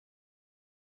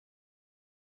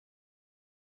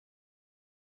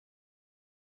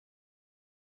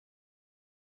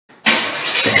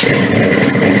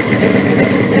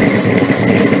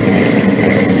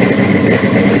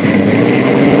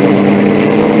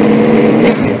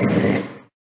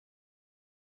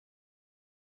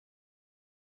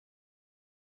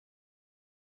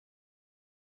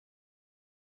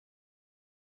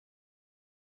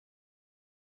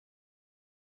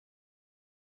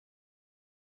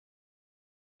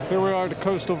Here we are at the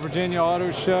Coastal Virginia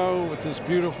Auto Show with this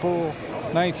beautiful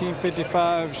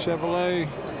 1955 Chevrolet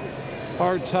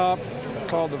hardtop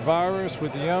called the Virus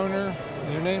with the owner.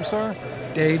 Your name, sir?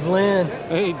 Dave Lynn.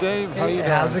 Hey, Dave. How you doing?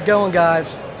 How's it going,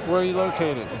 guys? Where are you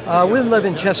located? We live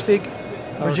in Chesapeake,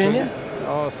 Virginia. Okay.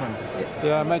 Awesome.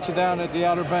 Yeah, I met you down at the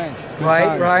Outer Banks.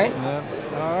 Right. Yeah.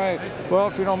 All right. Well,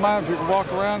 if you don't mind, if you could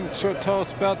walk around and tell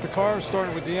us about the car,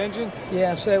 starting with the engine.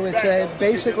 Yeah, so it's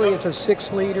basically it's a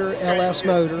 6-liter LS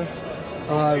motor.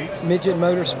 Midget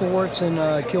Motorsports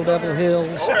in Kill Devil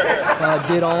Hills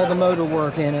did all the motor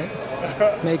work in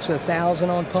it. Makes 1,000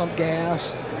 on pump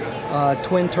gas,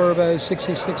 twin turbos,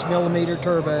 66 millimeter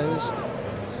turbos.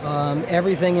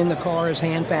 Everything in the car is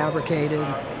hand fabricated.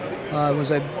 It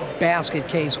was a basket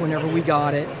case whenever we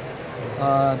got it.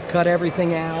 Cut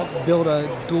everything out, built a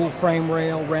dual frame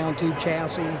rail round tube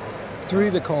chassis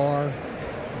through the car.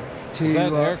 Is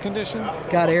that air conditioned?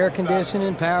 Got air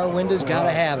conditioning, power windows, gotta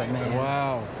have it, man.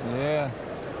 Wow, yeah.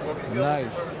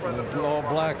 Nice. All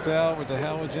blacked out with the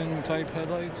halogen type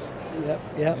headlights.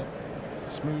 Yep.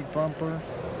 Smooth bumper.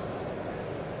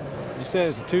 You said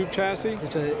it's a tube chassis?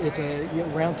 It's a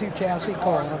round tube chassis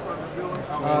car.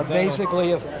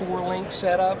 Basically a 4-link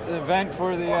setup. The vent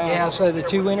for the... yeah, so the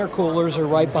 2 intercoolers are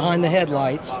right behind the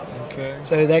headlights. Okay.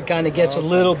 So that kind of gets a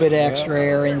little bit extra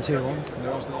air into them.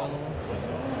 There's the other one.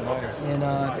 Nice. And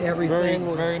everything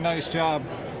was... Very nice job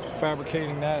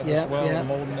fabricating that as well and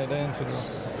molding it into the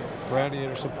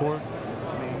radiator support.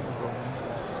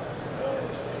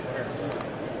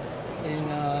 And,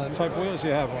 what type of wheels do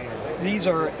you have on there? These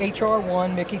are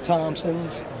HR1 Mickey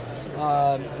Thompsons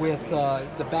with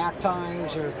the back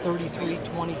tires are 33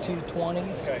 22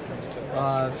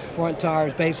 20s. Front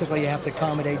tires, basically you have to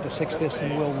accommodate the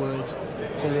 6-piston Willwoods,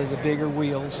 so they're the bigger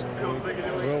wheels.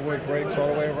 Willwood brakes all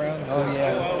the way around? Oh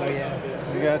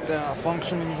yeah. You got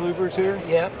functioning louvers here?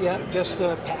 Yep, just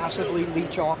passively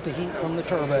leach off the heat from the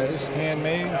turbos.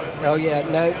 Handmade? Oh yeah,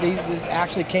 no, these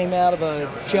actually came out of a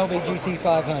Shelby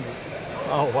GT500.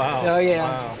 Oh wow! Oh yeah,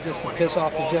 wow. Just to piss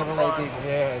off the Chevrolet people.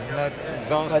 Yeah, isn't that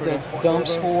exhaust? But the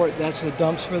dumps that's the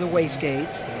dumps for the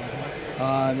wastegates,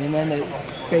 and then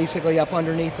basically up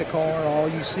underneath the car, all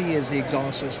you see is the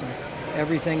exhaust system.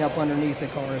 Everything up underneath the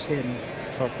car is hidden.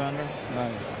 Tucked under.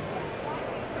 Nice.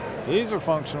 These are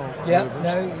functional. Yep. Louvers.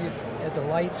 No, at the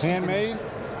lights. Handmade.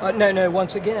 No.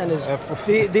 Once again,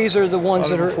 these are the ones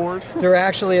that are. Ford? They're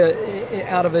actually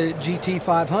out of a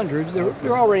GT500.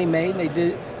 They're already made, and they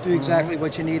do exactly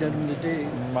what you needed them to do.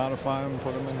 Modify them,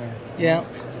 put them in there. Yeah.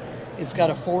 It's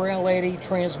got a 4L80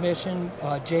 transmission,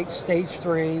 Jake Stage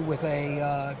 3 with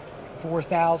a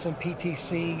 4000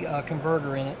 PTC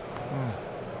converter in it.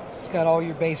 It's got all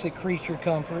your basic creature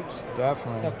comforts.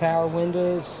 Definitely. The power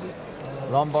windows,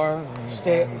 lumbar,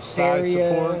 stereo. side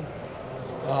support.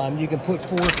 You can put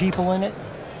 4 people in it.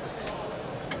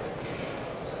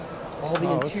 All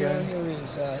the interior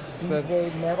is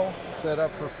grade metal. Set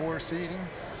up for 4 seating.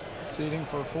 Seating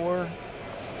for 4.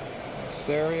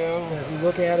 Stereo. So if you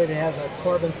look at it, it has a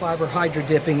carbon fiber hydro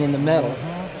dipping in the metal,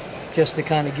 just to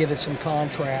kind of give it some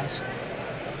contrast.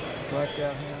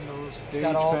 Blackout handles. It's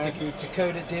got all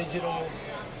Dakota Digital.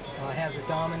 Has a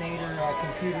Dominator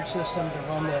computer system to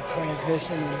run the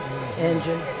transmission and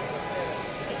engine.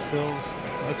 Sills.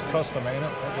 That's custom, ain't it?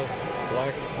 Not just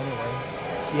black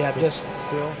anyway. Yeah, just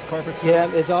steel, carpet steel.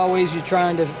 Yeah, it's always you're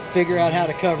trying to figure out how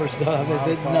to cover stuff,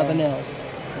 if nothing else.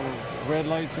 Red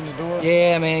lights in the door.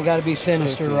 Yeah, man, got to be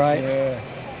sinister, safety. right? Yeah,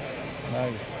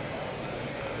 nice.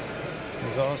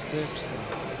 Exhaust tips.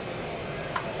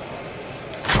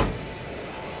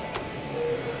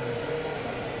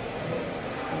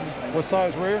 What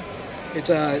size rear? It's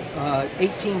a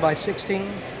 18 by 16.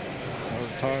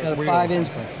 It's got a 5-inch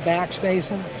back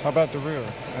spacing. How about the rear?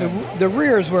 The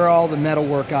rear is where all the metal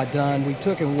work got done. We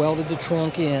took and welded the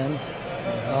trunk in,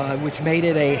 which made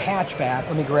it a hatchback.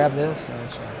 Let me grab this.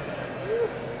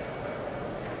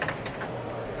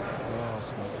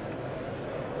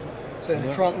 So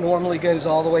the trunk normally goes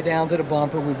all the way down to the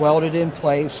bumper. We welded it in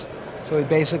place, so we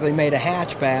basically made a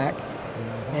hatchback,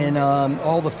 and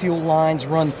all the fuel lines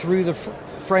run through the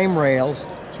frame rails.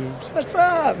 What's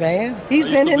up, man? He's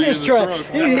been in this trunk.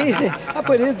 I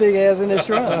put his big ass in this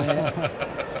trunk, man.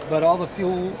 But all the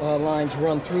fuel lines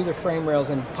run through the frame rails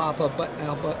and pop up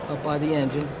by the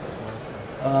engine.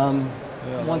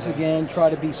 Yeah. Once again, try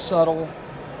to be subtle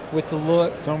with the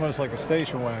look. It's almost like a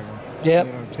station wagon. Yep.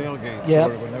 You know, tailgate, Yep.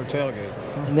 sort of, with no tailgate.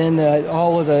 And then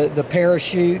all of the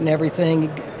parachute and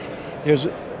everything.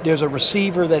 There's a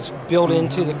receiver that's built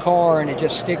into the car, and it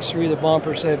just sticks through the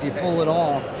bumper. So if you pull it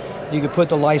off, you could put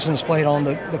the license plate on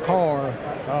the car,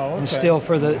 and still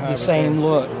for the same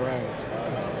look. Right.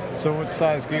 So what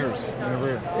size gears in the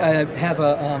rear? I have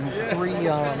a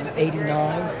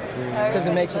 389 because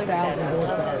it makes 1,000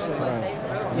 horsepower. So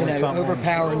you know,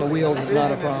 overpowering the wheels is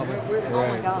not a problem.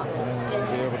 Right. And you'll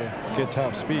be able to get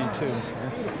top speed too.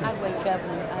 I wake up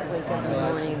in the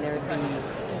morning and there'd be.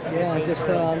 Yeah, just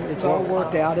it's all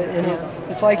worked out, and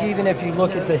it's like even if you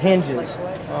look at the hinges,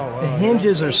 the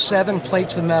hinges are 7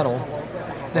 plates of metal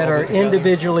that are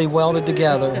individually welded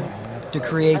together to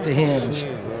create the hinge.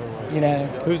 You know.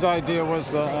 Whose idea was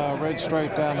the red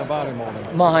stripe down the body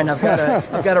molding? Mine. I've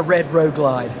got a red Road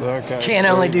Glide. Okay. Can't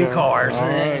only do cars. All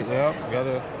right. Yep. Got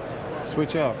to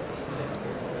switch up.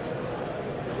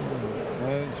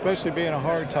 And especially being a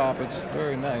hard top, it's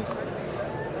very nice.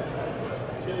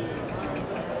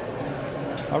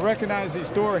 I recognize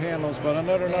these door handles, but I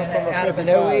know they're not from a out of an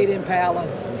 08 Impala.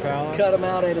 Cut them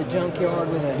out at a junkyard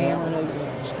with a hammer and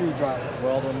a screwdriver.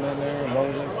 Weld them in there and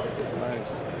load them.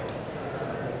 Nice.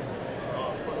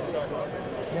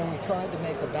 Then we tried to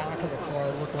make the back of the car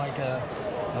look like a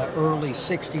early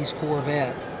 '60s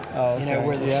Corvette. Oh, okay. You know,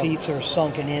 where the seats are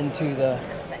sunken into the.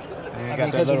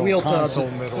 Because the wheel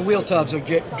tubs are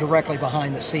directly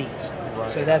behind the seats,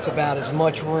 so that's about as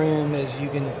much room as you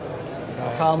can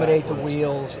accommodate the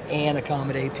wheels and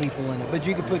accommodate people in it. But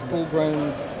you can put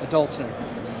full-grown adults in it.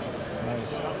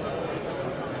 Nice.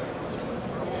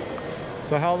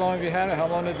 So how long have you had it? How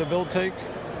long did the build take?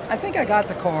 I think I got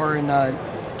the car in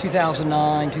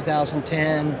 2009,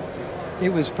 2010. It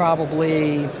was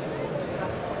probably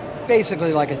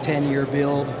basically like a 10-year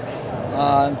build.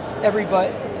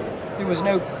 There was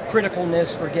no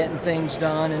criticalness for getting things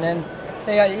done, and then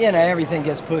everything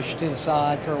gets pushed to the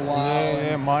side for a while.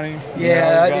 Yeah, money.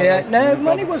 No,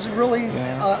 money was really,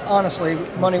 honestly,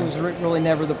 money was really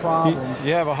never the problem.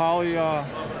 You have a Holley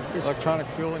electronic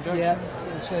fuel injection? Yeah,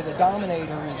 so the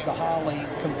Dominator is the Holley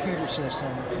computer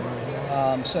system.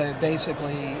 So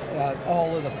basically,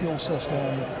 all of the fuel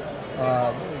system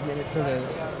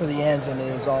for the engine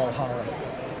is all Holley.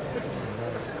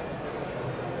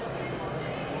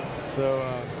 So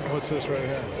what's this right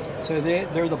here? So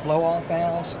they're the blow-off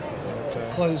valves.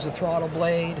 Okay. Close the throttle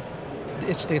blade.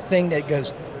 It's the thing that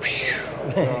goes.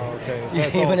 Okay. So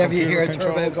that's all whenever you hear a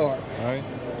controlled? turbo car. All right.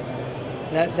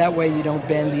 That way you don't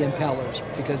bend the impellers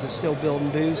because it's still building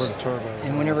boost. For the turbo.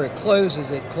 And whenever it closes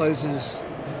the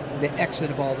exit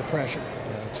of all the pressure.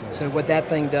 Gotcha. So what that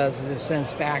thing does is it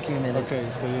sends vacuum in it. Okay,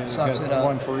 so you sucks got it up.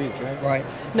 one for each, right? Right.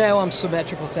 No, I'm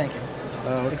symmetrical thinking.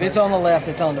 Okay. If it's on the left,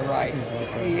 it's on the right.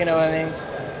 Okay. You know what I mean?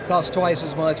 Costs twice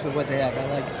as much, but what the heck?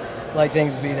 I like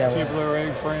things to be that way. Tubular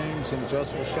egg frames and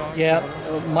adjustable shocks. Yeah,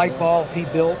 Mike Balf, he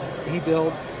built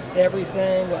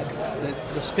everything.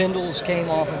 The spindles came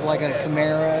off of like a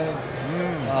Camaro,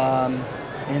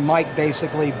 and Mike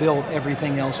basically built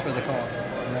everything else for the car.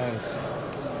 Nice.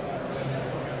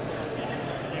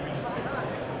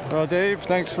 Well, Dave,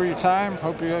 thanks for your time.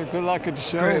 Hope you have good luck at the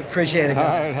show. Appreciate it, guys.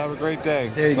 All right, have a great day.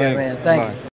 There you go, man.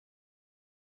 Thank you.